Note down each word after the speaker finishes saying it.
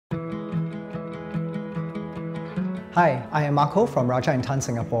Hi, I am Marco from Rajah Tann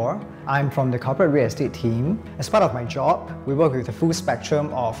Singapore. I'm from the corporate real estate team. As part of my job, we work with a full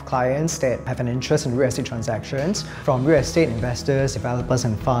spectrum of clients that have an interest in real estate transactions, from real estate investors, developers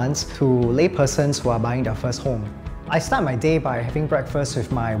and funds, to laypersons who are buying their first home. I start my day by having breakfast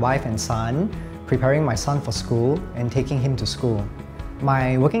with my wife and son, preparing my son for school and taking him to school.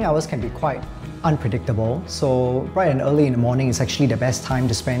 My working hours can be quite unpredictable, so bright and early in the morning is actually the best time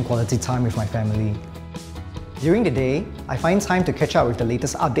to spend quality time with my family. During the day, I find time to catch up with the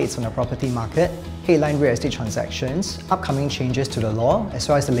latest updates on the property market, headline real estate transactions, upcoming changes to the law, as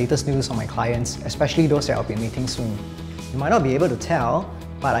well as the latest news on my clients, especially those that I'll be meeting soon. You might not be able to tell,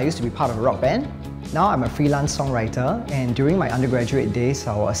 but I used to be part of a rock band. Now I'm a freelance songwriter, and during my undergraduate days,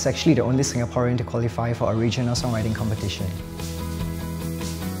 I was actually the only Singaporean to qualify for a regional songwriting competition.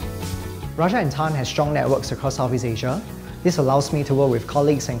 Rajah Tann has strong networks across Southeast Asia. This allows me to work with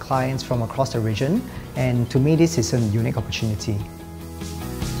colleagues and clients from across the region, and to me this is a unique opportunity.